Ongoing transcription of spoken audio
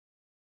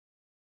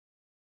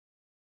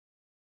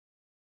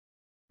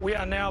We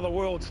are now the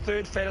world's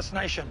third fattest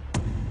nation,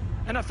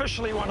 and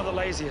officially one of the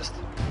laziest.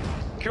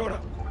 Kia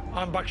ora,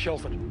 I'm Buck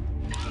Shelford.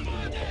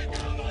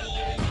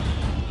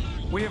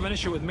 We have an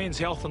issue with men's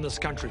health in this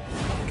country.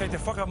 Kei te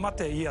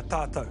whakamate I a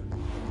tātou,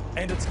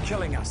 and it's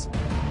killing us.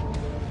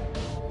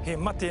 He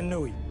mate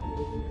nui.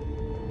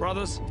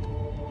 Brothers,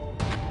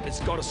 it's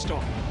got to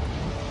stop.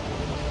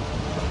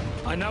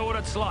 I know what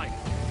it's like.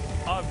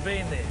 I've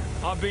been there.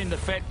 I've been the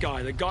fat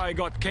guy, the guy who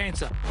got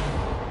cancer.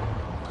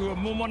 Kua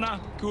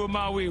momona, kua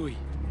mawiwi.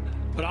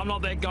 But I'm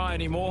not that guy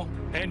anymore,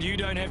 and you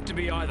don't have to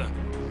be either.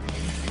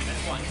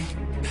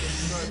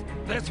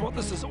 That's what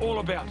this is all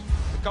about.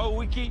 Te kau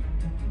wiki,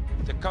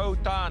 te kau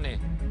tāne,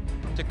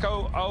 te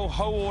kau au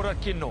hauora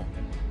kino,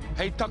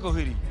 hei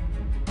takohiri.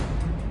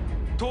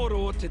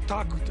 Toro o te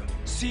tākuta,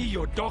 see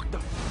your doctor.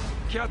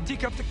 Kia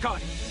tika te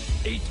kai,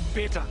 eat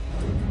better.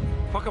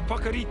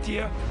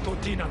 Whakapakaritia tō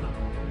tinana.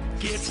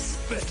 Get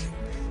fit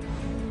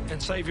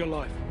and save your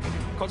life.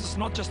 Because it's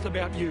not just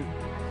about you.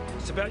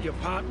 It's about your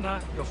partner,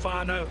 your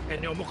whānau,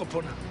 and your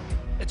mokopuna.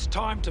 It's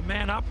time to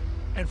man up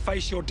and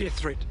face your death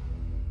threat.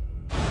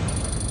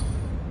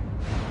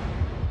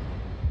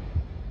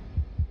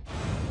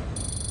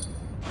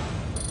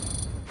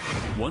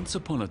 Once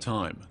upon a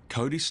time,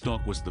 Codie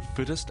Stock was the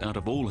fittest out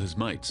of all his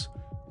mates.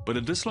 But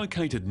a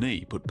dislocated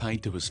knee put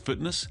paid to his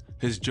fitness,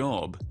 his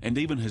job, and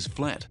even his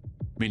flat,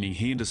 meaning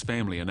he and his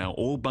family are now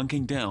all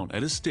bunking down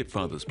at his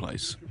stepfather's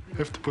place. I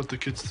have to put the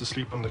kids to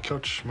sleep on the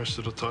couch most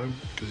of the time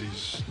because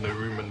there's no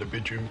room in the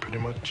bedroom pretty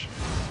much.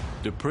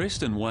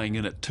 Depressed and weighing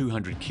in at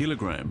 200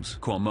 kilograms,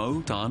 kua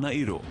mau tāna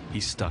iro,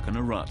 he's stuck in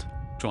a rut,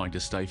 trying to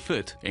stay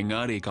fit,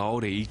 engari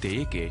kaore I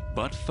te eke,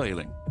 but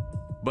failing.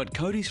 But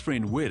Codie's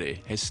friend Were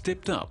has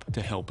stepped up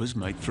to help his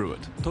mate through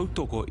it.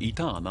 Tautoko I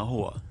tāna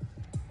hoa.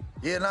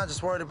 Yeah, no,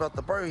 just worried about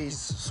the bro. He's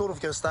sort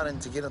of starting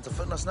to get into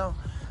fitness now.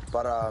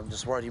 But I'm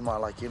just worried he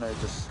might,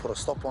 just put a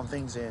stop on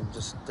things and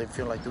just don't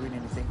feel like doing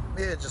anything.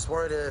 Yeah, just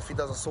worried if he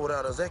doesn't sort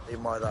out his act, he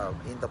might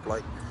end up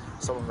like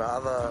some of our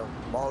other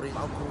Māori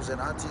uncles and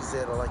aunties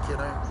that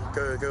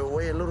are go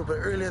away a little bit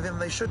earlier than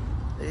they should.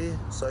 Yeah,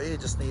 so yeah,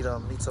 just need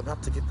some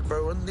help to get the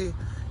bro in there,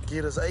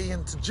 get his A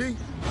into G.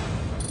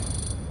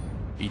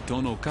 I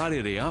tono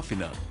karere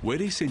awhina,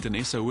 Were sent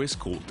an SOS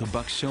call to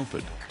Buck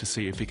Shelford to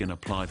see if he can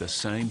apply the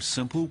same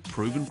simple,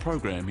 proven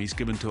program he's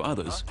given to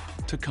others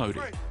to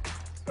Codie.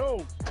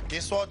 Oh.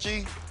 Guess what,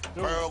 G?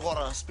 Bro, I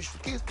got a special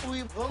gift for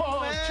you. Oh,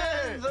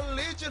 man, the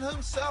legend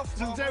himself.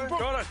 Zinzan,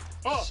 got it.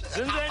 Oh,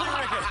 Zinzan, you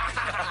reckon?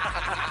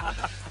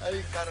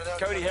 Hey, cut it out.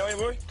 Codie, how are you,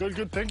 boy? Good,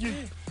 good, thank you.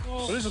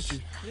 Oh. What is it to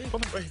you?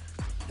 Hey.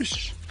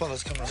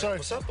 Brother's coming. Sorry.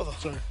 What's up, brother?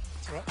 Sorry.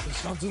 It's all right.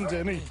 It's not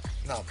Zinzan, eh?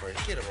 Nah, bro,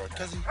 get it right,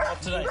 cuzzy.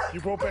 Not today.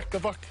 You brought back the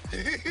buck.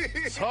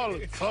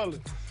 Silent,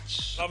 silent.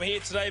 I'm here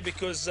today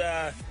because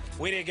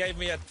Were gave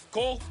me a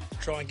call,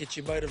 try and get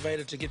you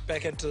motivated to get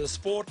back into the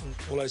sport and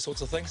all those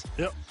sorts of things.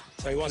 Yep.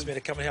 So he wants me to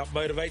come and help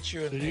motivate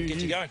you and get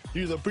you going.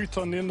 You the boot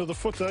on the end of the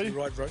foot, eh? You're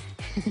right, bro.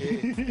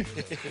 Yeah.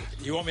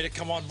 You want me to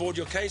come on board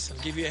your case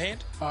and give you a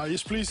hand?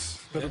 Yes, please.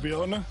 That'll be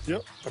an honour.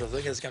 Yep. But I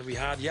think it's going to be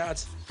hard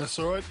yards. That's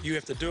all right. You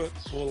have to do it.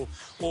 All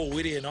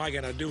Were and I are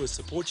going to do is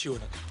support you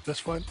in it. That's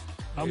fine.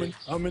 I'm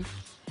in.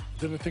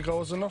 Didn't think I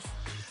was enough.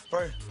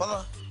 Bro,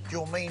 brother,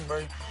 you're mean,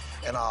 bro.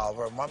 And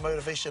bro, my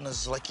motivation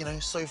is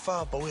so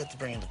far, but we have to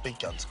bring in the big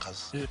guns,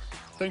 cuz. Yeah.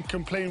 Don't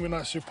complain when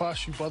I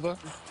surpass you, brother.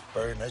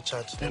 Bro, no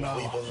charge, no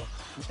wee,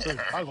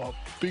 brother. I got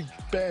big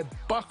bad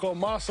Buck on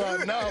my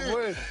side now,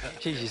 boy.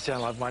 Geez, you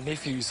sound like my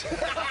nephews.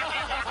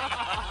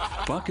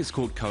 Buck has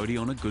caught Codie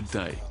on a good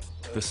day.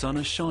 The sun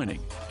is shining.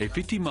 E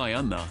whiti mai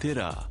ana te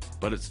rā.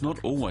 But it's not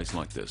always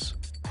like this.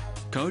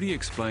 Codie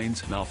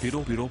explains ngā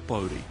piro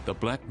pauri, the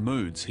black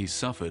moods he's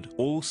suffered,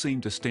 all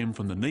seem to stem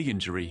from the knee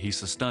injury he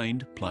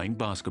sustained playing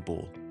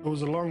basketball. It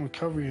was a long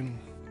recovery and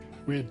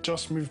we had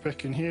just moved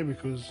back in here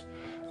because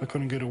I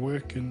couldn't go to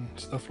work and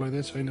stuff like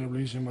that, so I ended up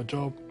losing my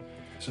job.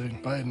 So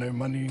I had no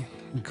money,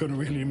 couldn't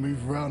really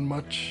move around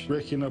much,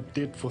 racking up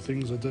debt for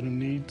things I didn't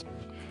need.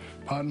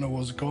 Partner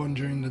was gone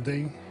during the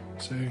day,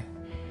 so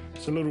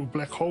it's a little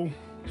black hole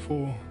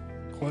for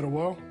quite a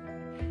while.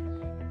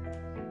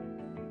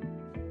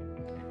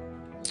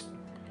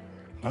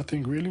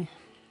 Nothing really.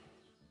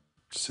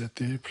 Sat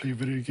there, play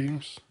video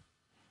games.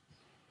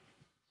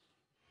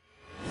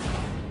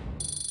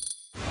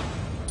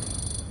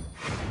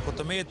 Ko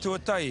te mea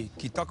tuatai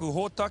ki taku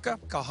hōtaka,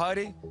 ka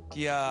haere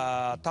ki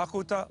a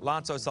takuta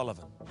Lance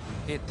O'Sullivan.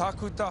 He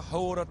takuta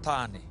haora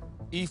tāne.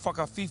 I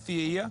whakawhiwhia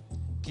ia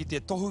ki te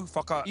tohu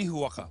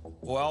whakaihuaka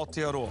o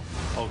Aotearoa.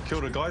 Oh, kia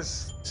ora,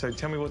 guys. So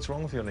tell me what's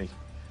wrong with your knee.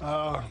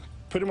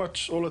 Pretty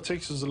much all it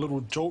takes is a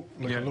little jolt,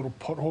 like a little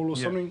pothole or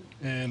something,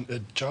 and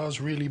it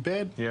jars really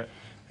bad. Yeah.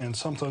 And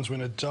sometimes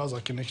when it jars, I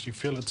can actually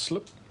feel it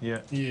slip.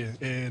 Yeah. Yeah,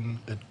 and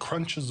it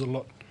crunches a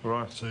lot.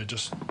 Right. So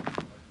just...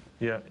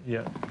 Yeah.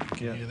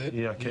 Can you hear that?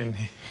 Yeah, I can.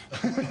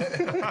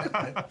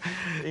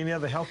 Any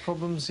other health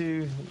problems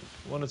you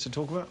wanted to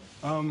talk about?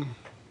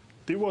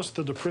 There was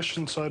the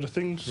depression side of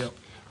things. Yep.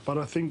 But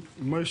I think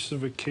most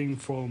of it came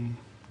from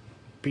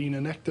being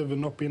inactive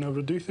and not being able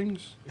to do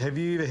things. Have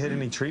you ever had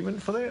any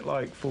treatment for that,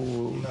 like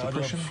for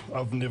depression?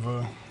 I've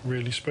never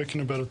really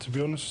spoken about it, to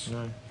be honest.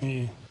 No.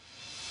 Yeah.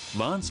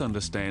 Lance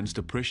understands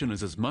depression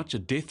is as much a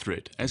death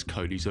threat as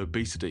Codie's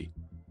obesity.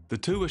 The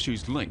two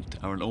issues linked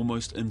are an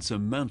almost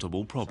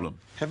insurmountable problem.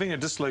 Having a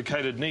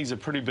dislocated knee is a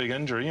pretty big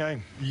injury, eh?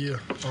 Yeah,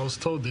 I was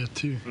told that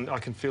too. I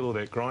can feel all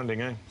that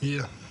grinding, eh?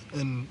 Yeah,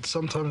 and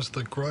sometimes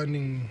the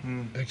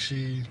grinding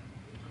actually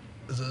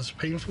is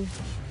painful.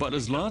 But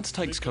as Lance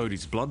takes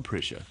Codie's blood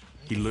pressure,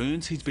 he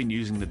learns he's been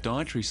using the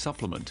dietary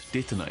supplement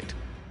Detonate.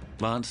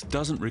 Lance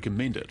doesn't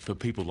recommend it for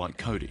people like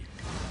Codie.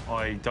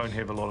 I don't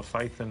have a lot of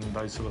faith in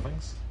those sort of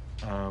things.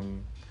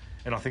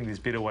 And I think there's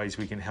better ways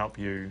we can help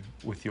you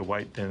with your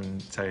weight than,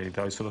 say,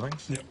 those sort of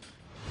things. Yep.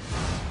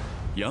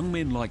 Young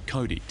men like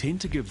Codie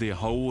tend to give their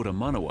hauora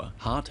manawa,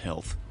 heart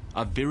health,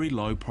 a very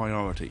low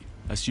priority,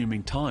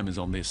 assuming time is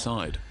on their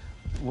side.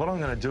 What I'm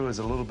going to do is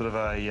a little bit of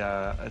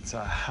it's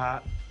a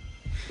heart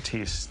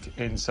test,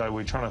 and so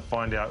we're trying to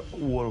find out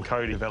will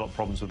Codie develop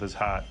problems with his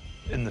heart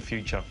in the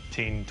future,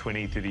 10,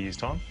 20, 30 years'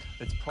 time.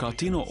 Ka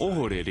tino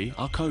ohoreri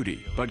a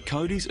Codie, but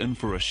Codie's in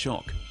for a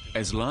shock,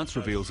 as Lance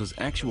reveals his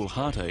actual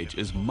heart age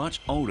is much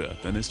older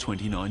than his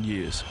 29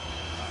 years.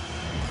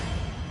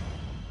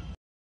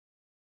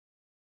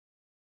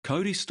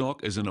 Codie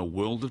Stock is in a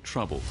world of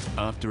trouble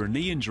after a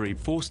knee injury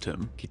forced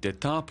him, ki te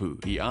tāpu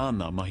I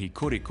āna mahi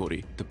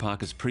korikori, to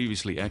park his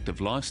previously active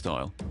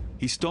lifestyle.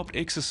 He stopped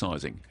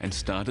exercising and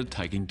started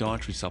taking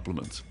dietary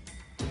supplements.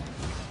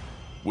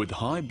 With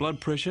high blood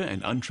pressure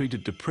and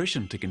untreated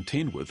depression to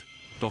contend with,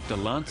 Dr.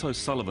 Lance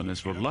O'Sullivan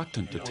is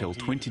reluctant to tell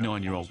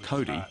 29-year-old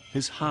Codie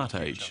his heart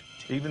age.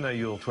 Even though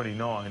you're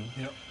 29,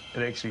 Yep.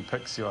 it actually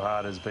picks your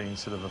heart as being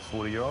sort of a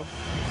 40-year-old.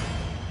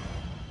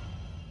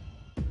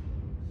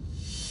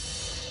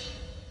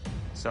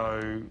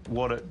 So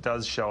what it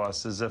does show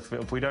us is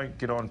if we don't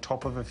get on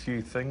top of a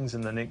few things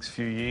in the next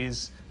few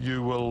years,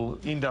 you will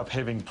end up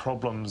having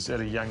problems at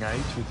a young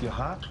age with your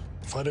heart.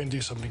 If I don't do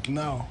something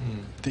now,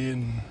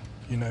 then,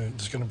 you know,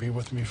 it's going to be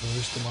with me for the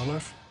rest of my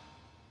life.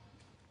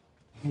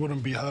 It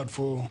wouldn't be hard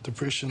for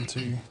depression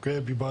to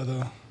grab you by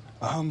the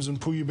arms and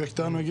pull you back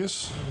down, I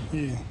guess.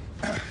 Yeah.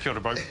 Kia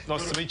ora, bro.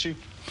 Nice to meet you.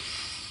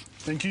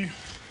 Thank you.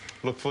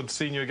 Look forward to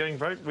seeing you again,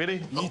 bro.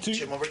 Ready? You too.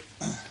 Cheers, my bro.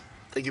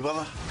 Thank you,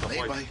 brother.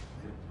 Hey, bye.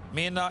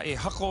 Mēnā e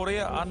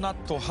hakorea ana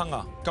tō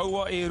hanga.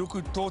 Kaua e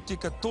ruku tō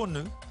tika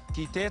tonu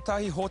ki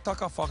tētahi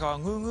hōtaka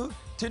whakaangungu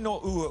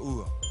tino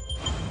ua.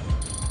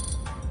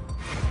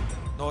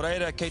 Nō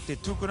reira kei te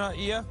tukuna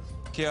ia,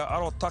 kia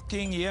aro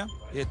taking ia,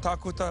 e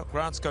tākuta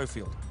Grant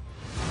Schofield.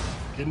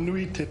 E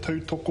nui te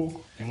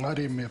tautoko,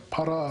 engari me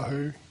para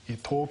ahau I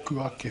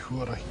tōku ake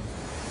huarahi.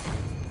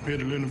 I'm here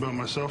to learn about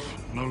myself.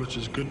 Knowledge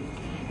is good.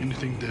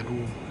 Anything that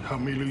will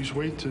help me lose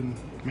weight and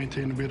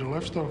maintain a better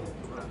lifestyle.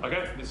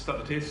 Okay, let's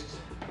start the test.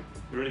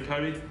 You ready,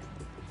 Codie?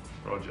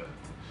 Roger.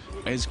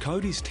 As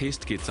Codie's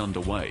test gets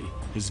underway,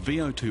 his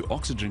VO2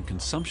 oxygen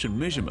consumption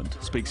measurement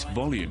speaks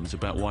volumes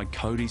about why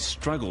Codie's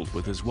struggled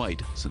with his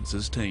weight since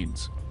his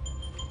teens.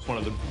 One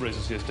of the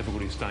reasons he has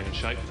difficulty staying in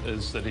shape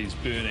is that he's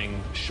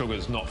burning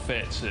sugars, not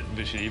fats, at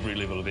virtually every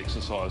level of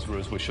exercise,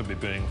 whereas we should be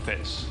burning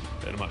fats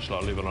at a much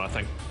lower level. And I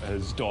think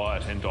his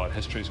diet and diet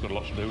history has got a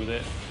lot to do with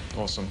that.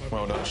 Awesome.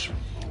 Well done.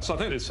 So I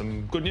think there's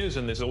some good news,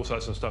 and there's also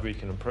some stuff we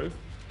can improve.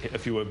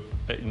 If you were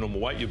at your normal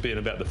weight, you'd be in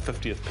about the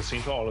 50th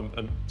percentile,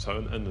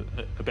 and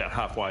about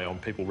halfway on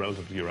people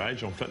relative to your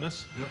age on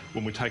fitness. Yep.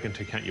 When we take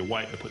into account your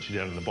weight, it puts you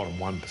down in the bottom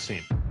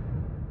 1%.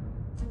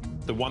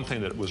 The one thing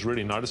that was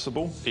really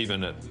noticeable,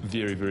 even at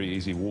very, very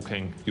easy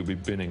walking, you'll be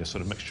burning a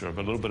sort of mixture of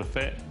a little bit of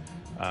fat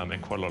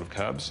and quite a lot of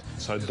carbs.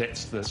 So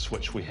that's the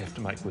switch we have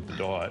to make with the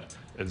diet,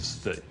 is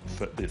that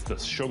the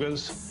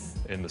sugars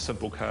and the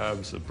simple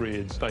carbs, the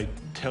breads, they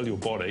tell your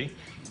body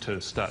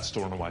to start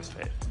storing away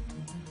fat.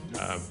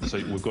 So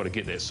we've got to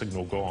get that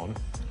signal gone.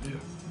 Yeah.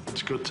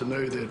 It's good to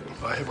know that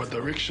I have a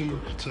direction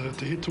to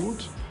head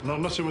towards.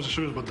 Not so much the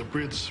sugars, but the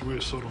breads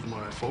were sort of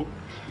my fault.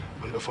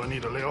 But if I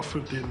need to lay off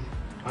it, then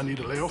I need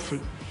to lay off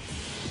it.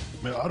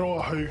 Me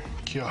aroa hau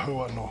kia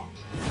hau anō.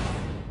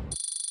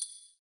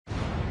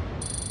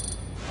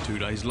 2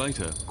 days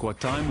later, kua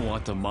tae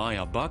moata mai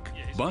a Buck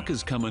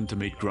has come in to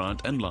meet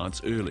Grant and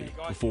Lance early,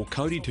 before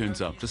Codie turns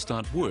up to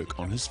start work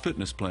on his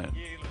fitness plan.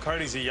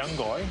 Codie's a young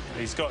guy.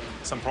 He's got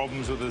some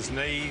problems with his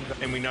knee,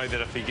 and we know that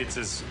if he gets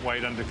his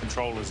weight under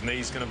control, his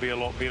knee's going to be a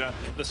lot better.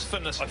 This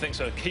fitness, I think, is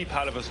a key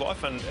part of his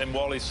life, and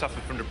while he's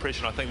suffered from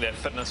depression, I think that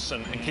fitness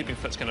and keeping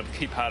fit's going to be a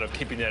key part of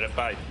keeping that at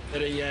bay.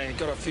 But he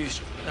got a few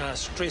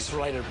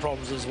stress-related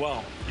problems as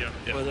well,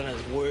 within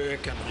his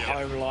work and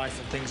home life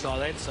and things like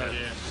that. So,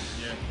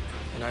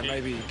 you know,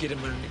 maybe get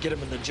him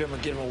in the gym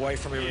and get him away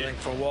from everything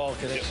for a while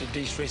could actually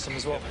de-stress him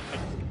as well.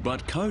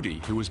 But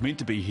Codie, who was meant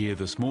to be here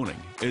this morning,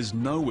 is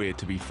nowhere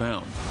to be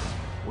found.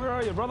 Where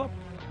are you, brother?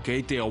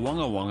 Kei te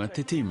awanga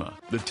te tima.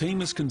 The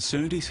team is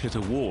concerned he's hit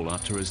a wall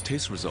after his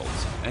test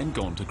results and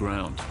gone to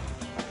ground.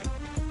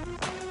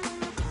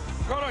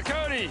 Got it,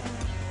 Codie!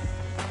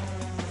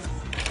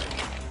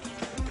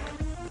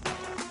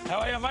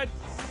 How are you, mate?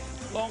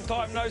 Long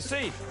time no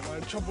see. Am I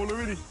in trouble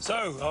already?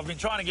 So, I've been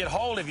trying to get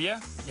hold of you.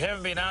 You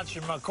haven't been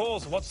answering my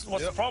calls. What's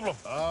the problem?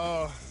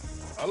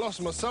 I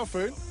lost my cell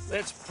phone.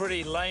 That's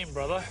pretty lame,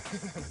 brother.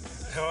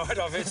 All right,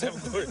 I've heard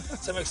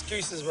some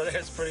excuses, but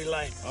that's pretty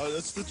lame.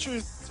 That's the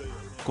truth.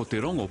 Ko te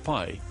rongo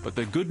pai, but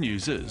the good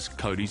news is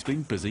Codie's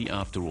been busy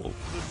after all.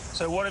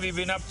 So what have you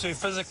been up to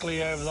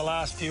physically over the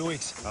last few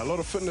weeks? A lot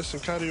of fitness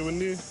and cardio in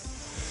there.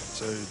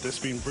 So that's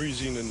been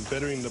bruising and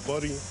battering the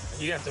body.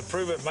 You have to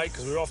prove it, mate,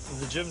 because we're off to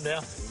the gym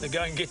now. So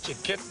go and get your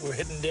kit. We're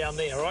heading down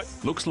there, all right?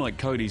 Looks like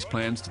Codie's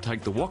plans to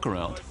take the walk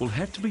around will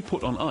have to be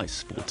put on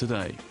ice for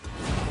today.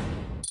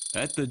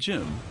 At the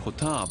gym, ko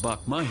tā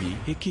Buck mahi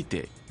he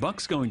kite.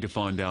 Buck's going to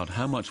find out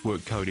how much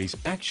work Codie's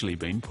actually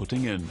been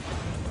putting in.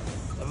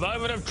 The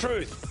moment of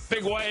truth.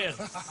 Big weigh in.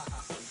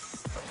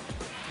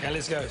 Now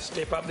let's go.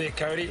 Step up there,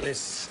 Codie.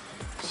 Let's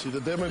see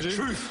the damage.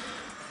 Truth.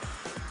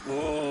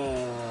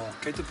 Oh,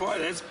 kei te pai,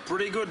 that's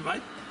pretty good,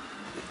 mate.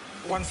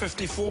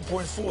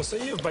 154.4. So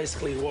you've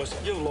basically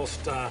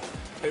lost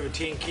over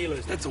 10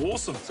 kilos. That's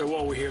awesome. So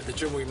while we're here at the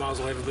gym, we might as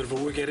well have a bit of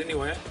a workout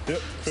anyway.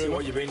 Yep. See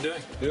what you've been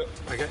doing. Yep.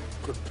 Okay,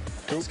 good.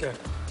 Cool. Let's go.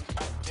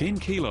 10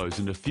 kilos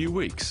in a few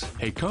weeks,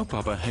 He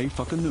Kaupapa Hei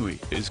Whakanui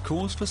is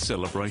cause for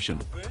celebration.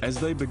 As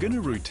they begin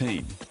a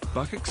routine,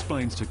 Buck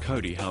explains to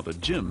Codie how the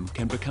gym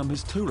can become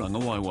his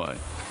tūranga waiwai.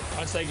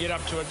 Once they get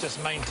up to it,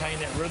 just maintain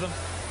that rhythm.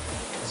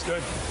 It's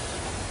good.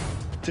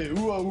 Te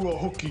ua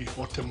hoki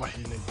o te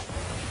mahi nei.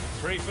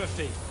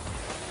 350.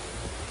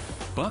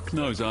 Buck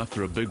knows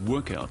after a big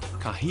workout,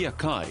 ka hia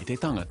kai te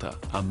tangata,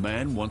 a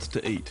man wants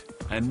to eat,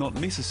 and not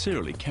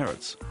necessarily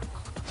carrots.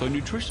 So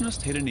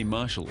nutritionist Hereni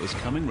Marshall is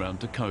coming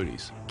round to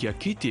Codie's. Kia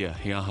kitea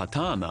hea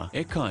hatana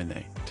e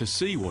kaine to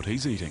see what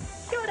he's eating.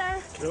 Kia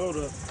ora. Kia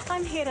ora.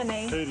 I'm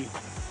Hereni.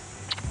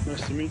 Codie.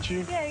 Nice to meet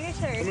you. Yeah, you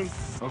too. Come in.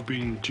 I've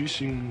been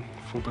juicing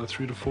for about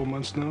 3 to 4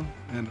 months now,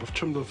 and I've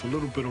trimmed off a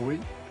little bit of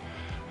weight,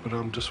 but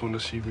I just want to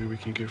see where we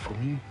can go from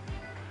here.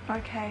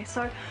 Okay,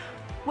 so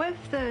with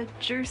the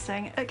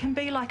juicing, it can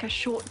be like a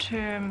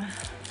short-term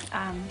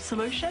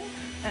solution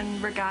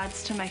in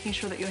regards to making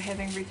sure that you're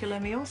having regular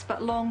meals,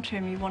 but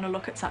long-term you want to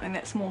look at something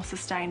that's more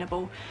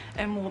sustainable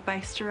and more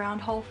based around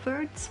whole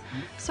foods.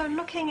 So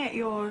looking at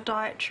your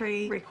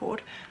dietary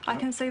record, I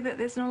can see that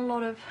there's not a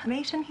lot of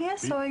meat in here,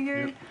 so are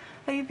you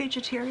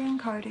vegetarian,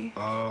 Codie?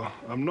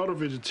 I'm not a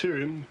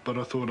vegetarian, but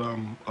I thought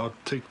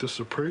I'd take this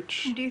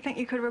approach. Do you think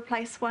you could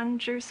replace one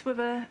juice with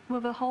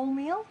a whole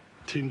meal?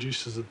 10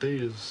 juices a day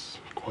is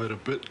quite a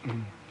bit,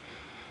 and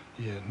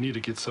yeah, need to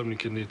get something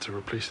in there to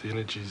replace the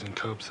energies and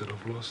carbs that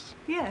I've lost.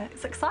 Yeah,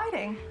 it's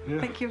exciting. Yeah. I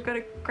think you've got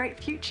a great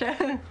future.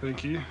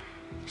 Thank you.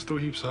 Still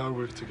heaps of hard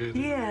work to go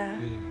there. Yeah.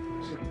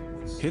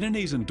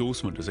 Hereni's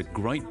endorsement is a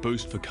great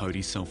boost for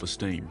Codie's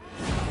self-esteem.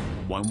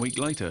 1 week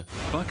later,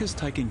 Buck is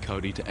taking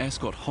Codie to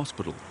Ascot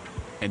Hospital.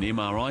 An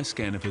MRI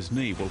scan of his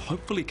knee will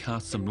hopefully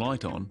cast some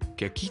light on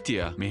kia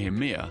kitea mehe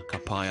mea ka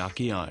pai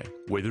aki ai,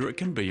 whether it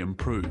can be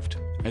improved,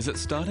 as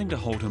it's starting to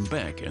hold him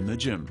back in the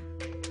gym.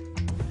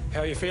 How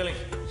are you feeling?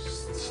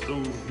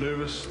 Still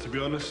nervous, to be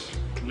honest.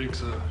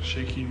 Legs are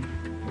shaking.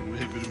 We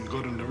haven't even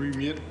got in the room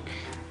yet.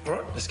 All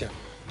right, let's go.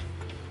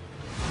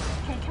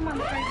 Okay, come on,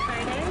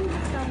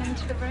 Codie. Go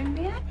into the room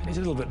there. He's a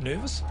little bit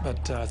nervous,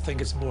 but I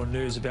think it's more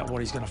nerves about what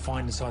he's going to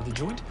find inside the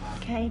joint.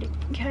 Okay,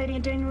 Codie, you're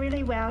doing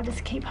really well.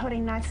 Just keep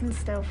holding nice and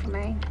still for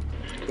me.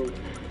 Cool.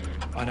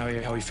 I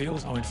know how he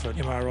feels. I went for an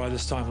MRI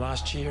this time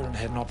last year and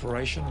had an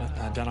operation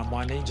done on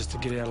my knee just to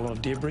get out a lot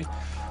of debris.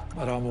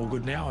 But I'm all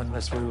good now, and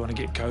that's where we want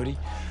to get Codie,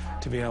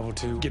 to be able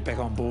to get back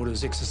on board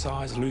as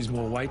exercise, lose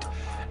more weight,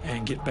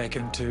 and get back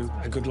into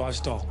a good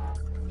lifestyle.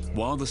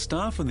 While the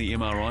staff in the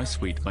MRI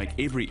suite make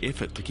every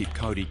effort to keep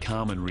Codie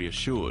calm and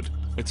reassured,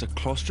 it's a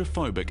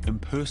claustrophobic,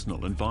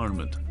 impersonal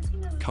environment.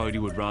 Codie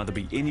would rather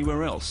be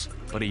anywhere else,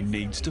 but he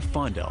needs to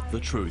find out the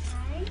truth.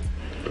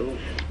 Cool.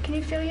 Can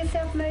you feel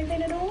yourself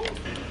moving at all?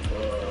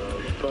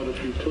 Quite a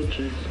few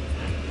twitches.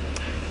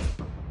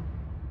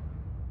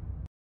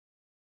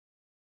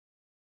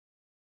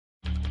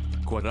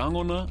 Kua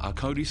rangona a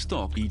Codie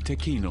Stock I te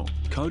kino.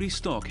 Codie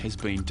Stock has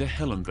been to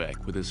hell and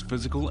back with his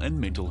physical and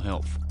mental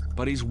health,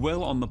 but he's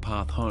well on the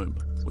path home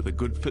with a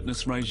good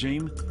fitness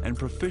regime and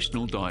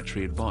professional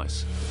dietary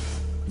advice.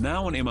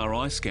 Now an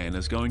MRI scan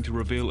is going to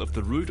reveal if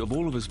the root of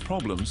all of his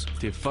problems,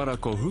 te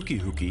wharako huki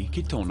huki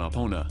ki tōna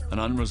pona, an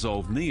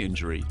unresolved knee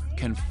injury,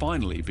 can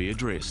finally be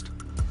addressed.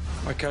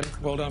 Okay,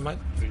 well done, mate.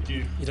 Thank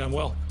you. You've done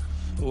well.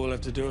 All we'll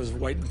have to do is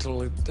wait until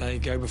they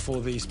go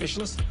before the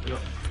specialist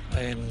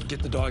and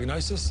get the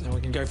diagnosis, and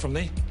we can go from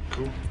there.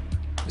 Cool.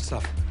 Good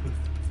stuff.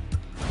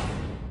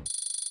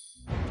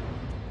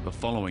 The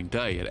following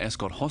day at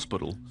Ascot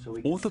Hospital,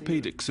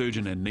 orthopaedic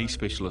surgeon and knee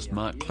specialist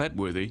Mark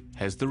Clatworthy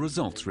has the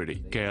results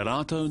ready. Kia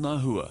rātou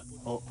nā hua.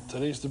 Well,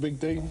 today's the big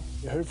day.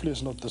 Hopefully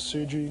it's not the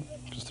surgery,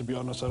 because to be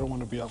honest, I don't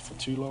want to be out for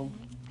too long.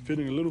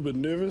 Feeling a little bit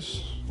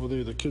nervous,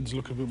 although the kids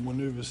look a bit more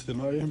nervous than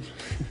I am.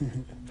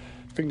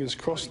 Fingers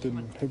crossed,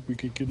 and hope we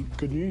get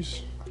good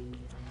news.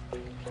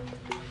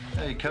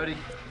 Hey, Codie.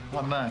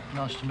 I'm Mark.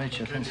 Nice to meet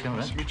you. Thanks for coming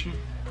Nice to meet you.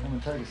 Come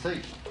and take a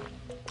seat.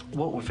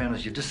 What we found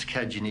is you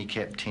dislocated your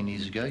kneecap 10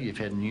 years ago. You've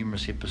had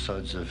numerous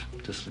episodes of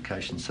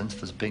dislocation since.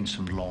 There's been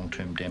some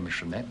long-term damage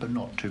from that, but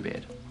not too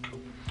bad.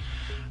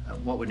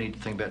 What we need to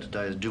think about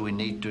today is, do we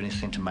need to do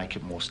anything to make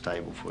it more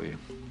stable for you?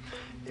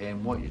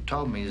 And what you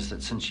told me is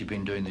that since you've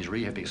been doing these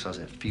rehab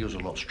exercises, it feels a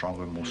lot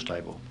stronger and more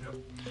stable.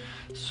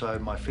 So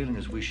my feeling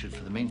is we should,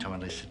 for the meantime,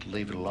 at least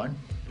leave it alone,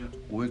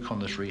 work on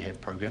this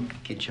rehab program,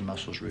 get your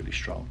muscles really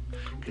strong.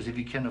 Because if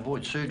you can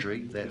avoid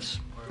surgery, that's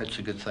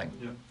a good thing.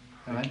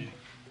 Thank you.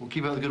 We'll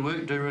keep up the good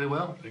work, do really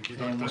well. Thank you,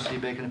 and we'll Doctor. see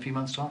you back in a few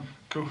months' time.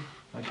 Cool.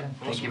 Okay, Awesome.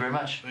 thank you very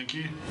much. Thank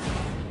you.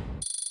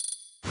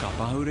 Ka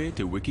pahure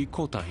te wiki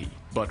kotahi.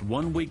 But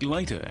 1 week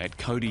later at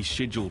Codie's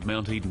scheduled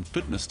Mount Eden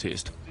fitness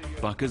test,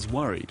 Buck is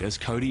worried as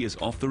Codie is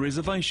off the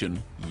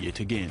reservation yet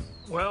again.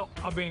 Well,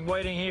 I've been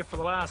waiting here for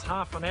the last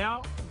half an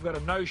hour. We've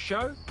got a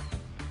no-show.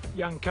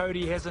 Young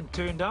Codie hasn't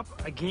turned up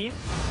again.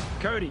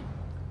 Codie,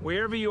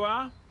 wherever you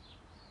are,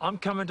 I'm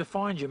coming to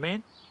find you,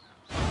 man.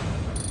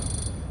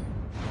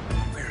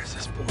 Where is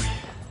this boy?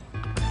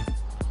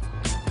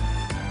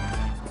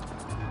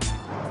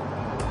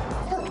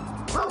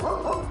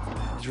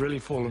 He's really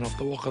fallen off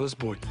the walk of this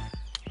boy.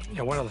 You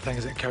know, one of the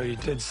things that Codie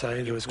did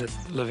say was that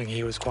living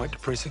here was quite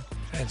depressing,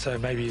 and so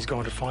maybe he's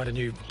gone to find a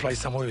new place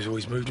somewhere. He's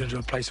always moved into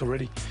a place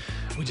already.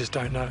 We just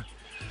don't know.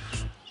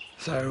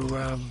 So,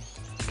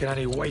 can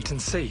only wait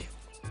and see.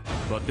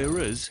 But there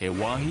is, he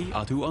wahi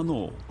atu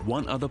anō,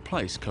 one other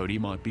place Codie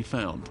might be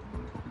found.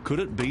 Could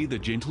it be the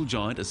gentle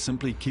giant is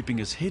simply keeping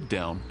his head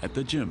down at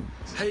the gym?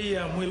 Hey,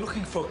 we're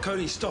looking for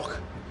Codie Stock.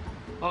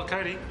 Oh,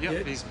 Codie, yep.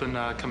 Yeah. He's been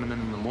coming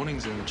in the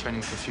mornings and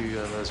training with a few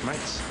of those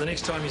mates. The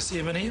next time you see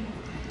him in here,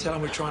 tell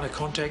him we're trying to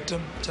contact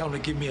him. Tell him to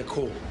give me a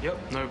call.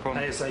 Yep, no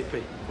problem.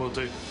 ASAP. Will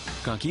do.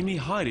 Ka kimi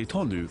haere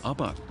tonu a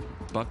Buck.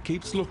 Buck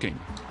keeps looking,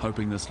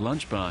 hoping this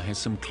lunch bar has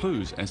some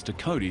clues as to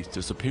Codie's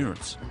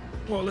disappearance.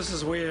 Well, this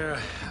is where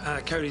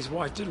Codie's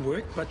wife did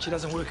work, but she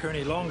doesn't work here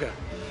any longer.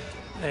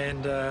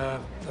 And the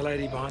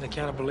lady behind the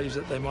counter believes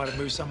that they might have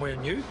moved somewhere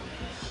new.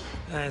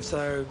 And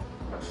so,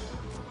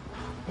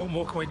 what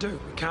more can we do?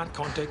 We can't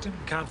contact him,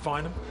 we can't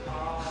find him.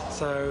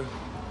 So,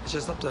 it's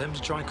just up to him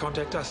to try and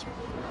contact us.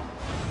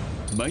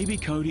 Maybe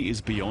Codie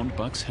is beyond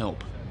Buck's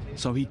help,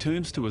 so he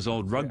turns to his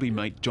old rugby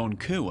mate John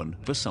Kerwin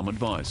for some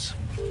advice.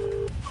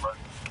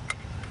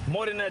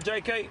 Morning,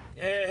 JK.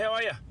 How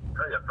are you? Hey,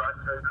 Bryce.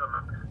 How you doing,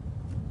 man?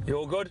 You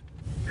all good?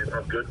 Yeah,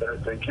 I'm good,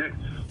 man. Thank you.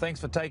 Thanks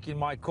for taking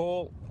my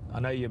call. I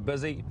know you're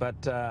busy,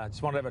 but I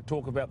just wanted to have a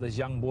talk about this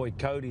young boy,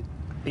 Codie.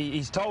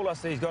 He's told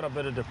us that he's got a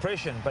bit of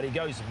depression, but he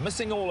goes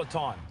missing all the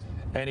time.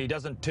 And he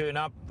doesn't turn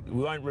up.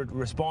 We won't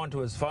respond to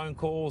his phone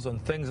calls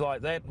and things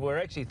like that. We're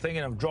actually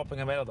thinking of dropping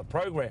him out of the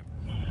program.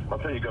 I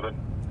think you've got to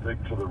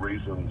dig to the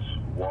reasons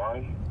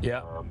why.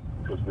 Yeah.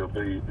 Because there'll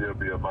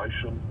be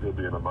emotion. There'll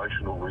be an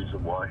emotional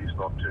reason why he's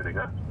not turning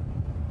up.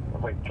 I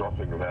think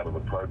dropping him out of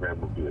the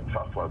program would be a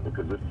tough one,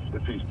 because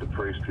if he's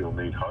depressed, he'll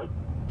need hope.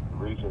 The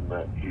reason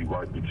that he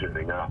won't be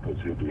turning up is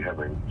he'll be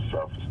having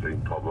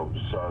self-esteem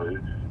problems. So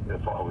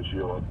if I was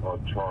you,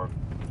 I'd try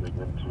and dig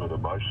into it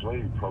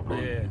emotionally.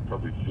 He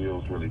probably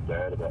feels really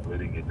bad about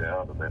letting you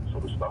down and that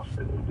sort of stuff.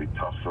 It would be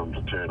tough for him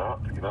to turn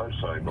up, you know.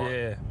 So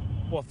yeah.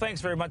 Well,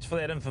 thanks very much for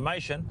that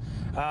information.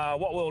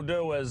 What we'll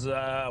do is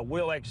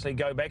we'll actually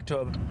go back to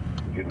him.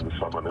 Get him to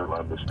someone who'll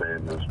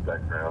understand his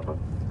background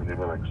and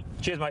everything.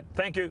 Cheers, mate.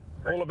 Thank you.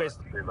 All the best.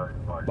 See you,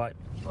 mate. Bye. Bye.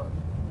 Bye.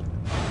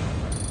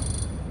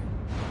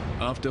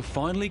 After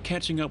finally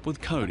catching up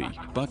with Codie,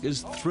 Buck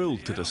is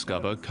thrilled to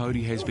discover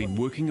Codie has been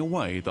working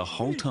away the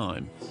whole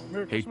time.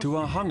 He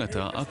tua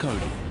hangata a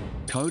Codie.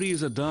 Codie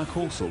is a dark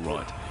horse, all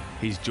right.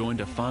 He's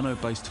joined a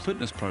whānau-based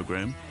fitness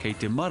program, kei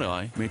te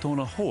marae me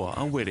tōna hoa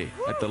a Were,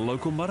 at the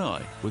local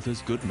marae with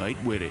his good mate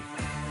Were.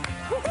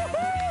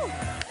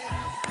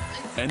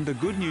 And the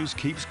good news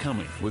keeps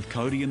coming, with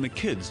Codie and the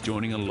kids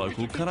joining a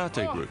local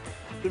karate group.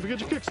 Don't forget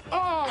your kicks.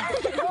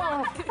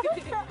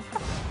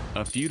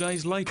 A few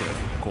days later,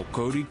 ko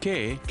Codie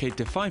kei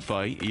te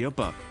whaiwhai I a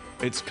Buck.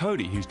 It's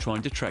Codie who's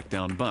trying to track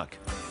down Buck.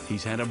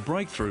 He's had a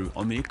breakthrough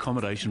on the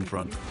accommodation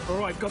front. All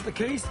right, got the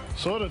keys?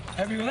 Sorted.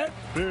 Happy with that?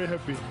 Very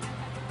happy.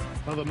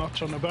 Another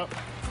notch on the belt.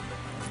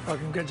 Oh,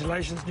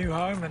 congratulations, new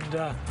home,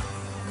 and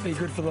be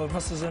good for the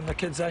missus and the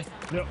kids, eh?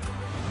 Yep.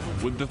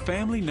 With the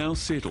family now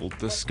settled,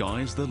 the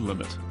sky's the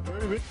limit.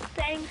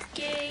 Thank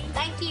you.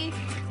 Thank you.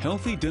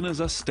 Healthy dinners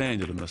are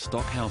standard in the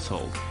Stock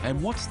household.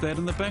 And what's that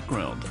in the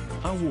background?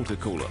 A water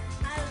cooler.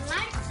 I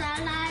like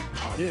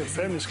salad. Yeah,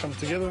 families come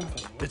together.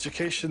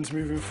 Education's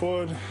moving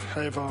forward.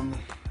 I have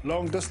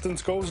long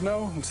distance goals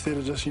now instead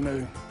of just,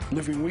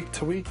 living week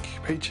to week,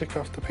 paycheck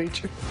after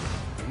paycheck.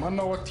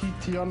 Mana wa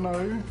titi ana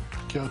au,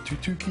 kia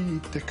tutuki I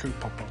te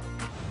kaupapa.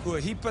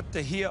 Kua hipa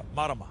te hia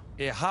marama,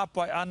 e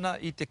hāpai ana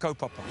I te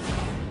kaupapa.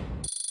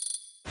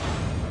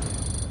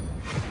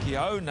 Ki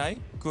au nei,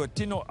 kua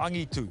tino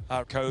angitu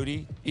a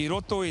Codie, I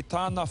roto I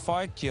tāna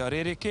whai kia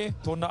rereke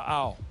tōna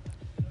ao.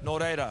 Nō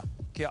reira,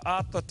 kia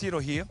āta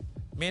tirohia,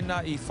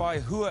 mena I whai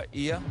hua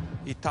ia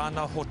I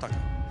tāna hotaka.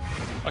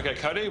 Okay,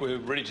 Codie, we're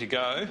ready to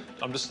go.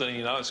 I'm just letting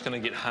you know it's going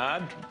to get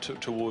hard,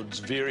 towards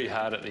very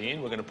hard at the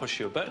end. We're going to push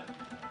you a bit.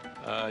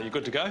 You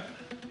good to go?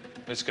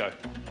 Let's go.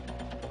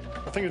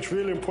 I think it's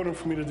really important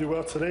for me to do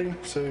well today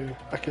so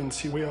I can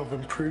see where I've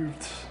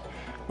improved,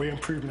 where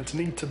improvements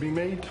need to be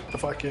made.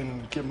 If I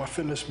can get my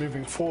fitness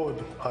moving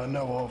forward, I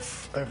know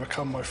I've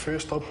overcome my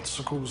first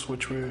obstacles,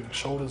 which were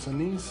shoulders and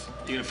knees.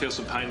 You're going to feel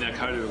some pain now,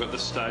 Cody. We've got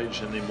this stage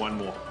and then one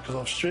more. Because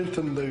I've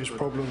strengthened those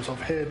problems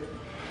I've had,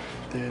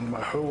 then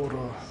my hold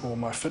or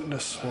my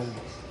fitness will,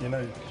 you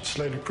know,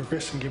 slowly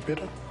progress and get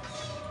better.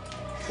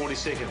 40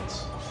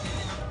 seconds.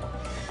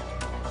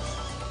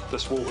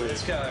 This wall here.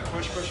 Let's go.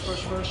 Push, push,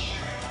 push, push.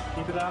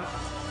 Keep it up.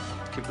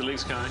 Keep the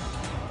legs going.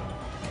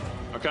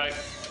 Okay.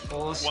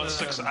 Awesome.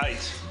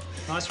 168.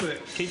 Nice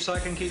work. Keep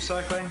cycling, keep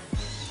cycling.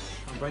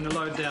 I'll bring the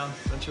load down.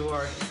 Don't you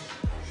worry.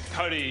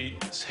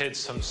 Cody's had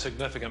some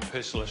significant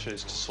personal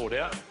issues to sort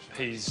out.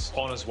 He's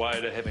on his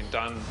way to having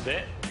done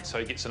that, so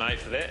he gets an A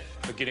for that.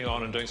 For getting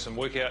on and doing some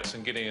workouts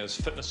and getting his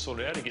fitness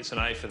sorted out, he gets an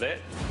A for that.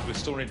 We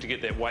still need to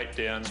get that weight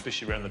down,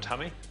 especially around the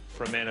tummy.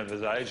 For a man of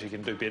his age, he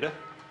can do better,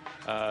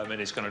 and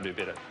he's going to do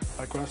better.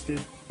 Like Grant said,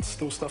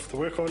 still stuff to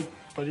work on,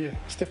 but yeah,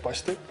 step by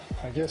step,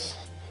 I guess.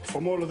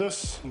 From all of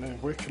this, you know,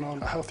 working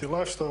on a healthy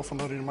lifestyle for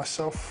not only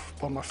myself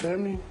but my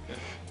family,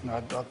 you know,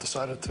 I've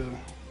decided to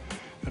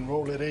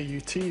enroll at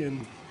AUT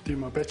and do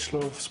my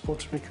Bachelor of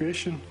Sports and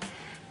Recreation.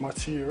 Might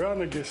see you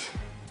around, I guess.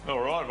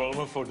 All right, well, I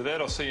look forward to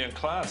that. I'll see you in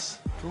class.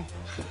 Cool.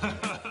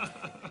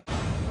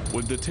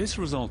 With the test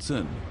results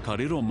in, ka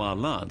rero mā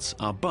Lance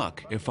a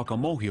Buck e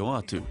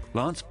whakamohio atu.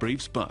 Lance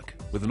briefs Buck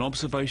with an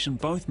observation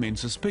both men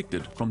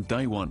suspected from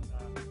day one.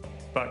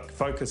 But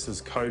focus is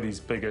Cody's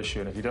big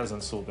issue, and if he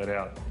doesn't sort that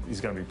out, there's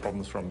going to be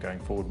problems for him going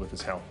forward with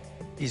his health.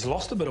 He's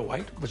lost a bit of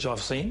weight, which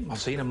I've seen. I've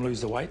seen him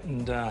lose the weight,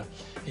 and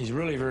he's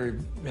really very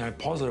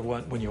positive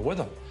when you're with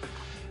him.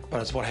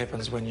 But it's what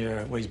happens when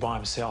he's by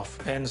himself.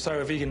 And so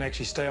if he can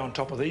actually stay on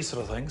top of these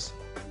sort of things,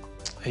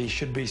 he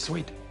should be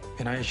sweet.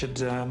 You know, he should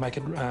make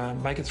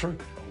it through.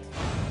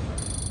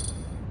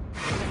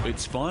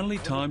 It's finally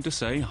time to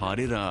say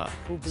haere rā.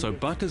 So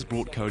Buck has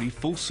brought Cody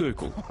full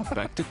circle,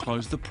 back to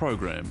close the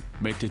program,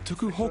 me te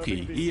tuku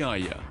hoki I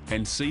aia,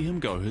 and see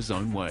him go his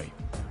own way.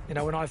 You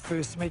know, when I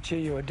first met you,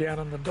 you were down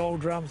in the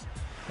doldrums,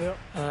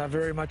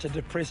 very much a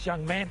depressed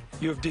young man.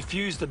 You have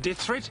diffused the death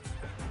threat.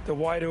 The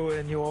wairu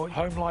in your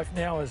home life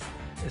now is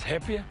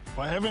happier.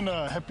 By having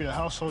a happier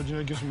household, you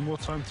know, it gives me more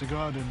time to go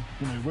out and,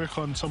 you know, work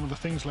on some of the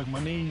things like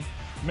my knee.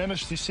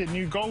 Managed to set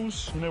new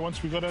goals, you know,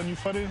 once we got our new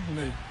whare, you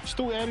know,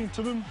 still adding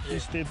to them. Yeah.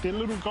 Yes, they're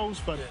little goals,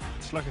 but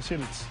it's like I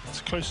said,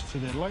 it's closer to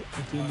that light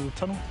at the end of the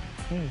tunnel.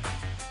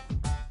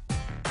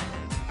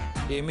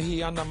 E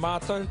mihi ana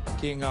mātou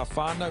ki ngā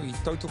whānau I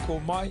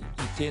tautoko mai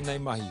I tēnei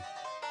mahi.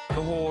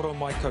 Noho ora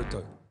mai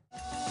koutou.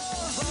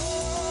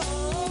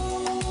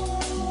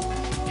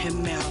 He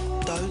mea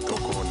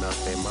tautoko nā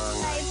te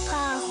māngai.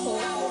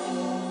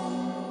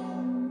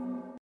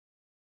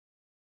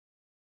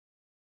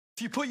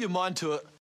 If you put your mind to it,